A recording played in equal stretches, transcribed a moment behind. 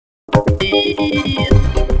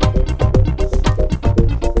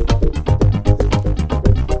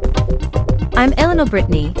I'm Eleanor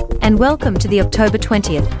Brittany, and welcome to the October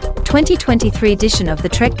 20th, 2023 edition of the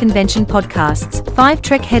Trek Convention Podcast's 5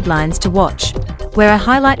 Trek Headlines to Watch, where I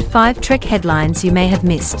highlight 5 Trek headlines you may have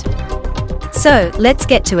missed. So, let's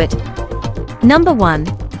get to it. Number 1,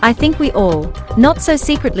 I think we all, not so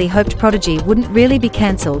secretly hoped Prodigy wouldn't really be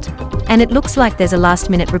cancelled, and it looks like there's a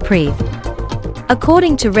last-minute reprieve.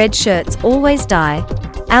 According to Red Shirts Always Die,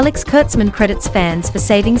 Alex Kurtzman credits fans for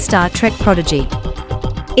saving Star Trek Prodigy.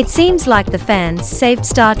 It seems like the fans saved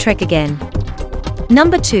Star Trek again.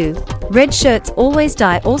 Number 2, Red Shirts Always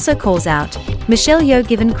Die also calls out Michelle Yeoh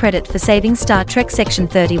given credit for saving Star Trek Section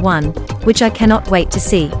 31, which I cannot wait to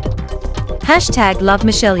see. Hashtag love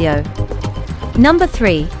Michelle Yeoh. Number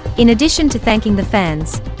 3, in addition to thanking the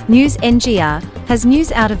fans, News NGR has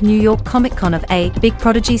news out of New York Comic Con of a Big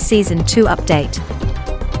Prodigy Season 2 update.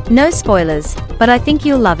 No spoilers, but I think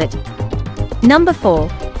you'll love it. Number 4,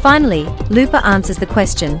 finally, Looper answers the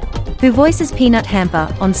question, who voices Peanut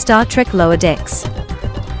Hamper on Star Trek Lower Decks?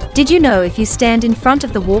 Did you know if you stand in front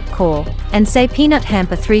of the warp core and say Peanut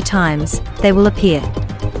Hamper 3 times, they will appear?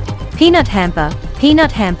 Peanut Hamper,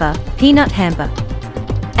 Peanut Hamper, Peanut Hamper.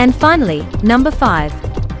 And finally, number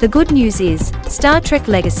 5, the good news is, Star Trek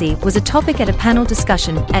Legacy was a topic at a panel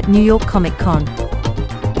discussion at New York Comic Con.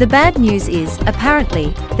 The bad news is,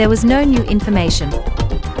 apparently, there was no new information.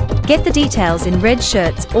 Get the details in Red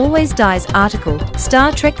Shirts Always Die's article,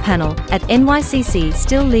 Star Trek Panel at NYCC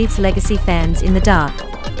Still Leaves Legacy Fans in the Dark.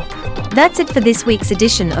 That's it for this week's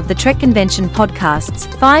edition of the Trek Convention Podcast's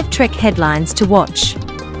 5 Trek Headlines to Watch.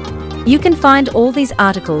 You can find all these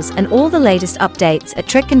articles and all the latest updates at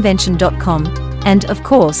trekconvention.com and, of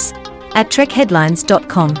course, at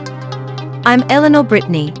trekheadlines.com. I'm Eleanor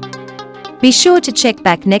Brittany. Be sure to check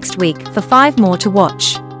back next week for 5 more to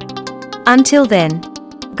watch. Until then,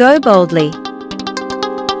 go boldly.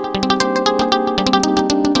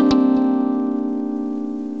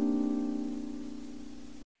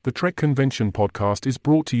 The Trek Convention Podcast is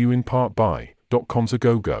brought to you in part by .com's A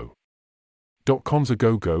Go-Go. .com's A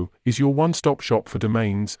Go-Go is your one-stop shop for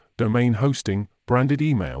domains, domain hosting, branded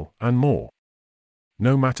email, and more.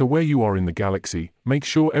 No matter where you are in the galaxy, make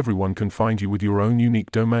sure everyone can find you with your own unique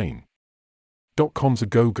domain. .com's A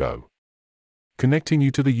Go-Go. Connecting you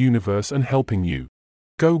to the universe and helping you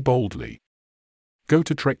go boldly. Go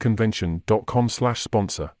to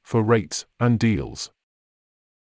trekconvention.com/sponsor for rates and deals.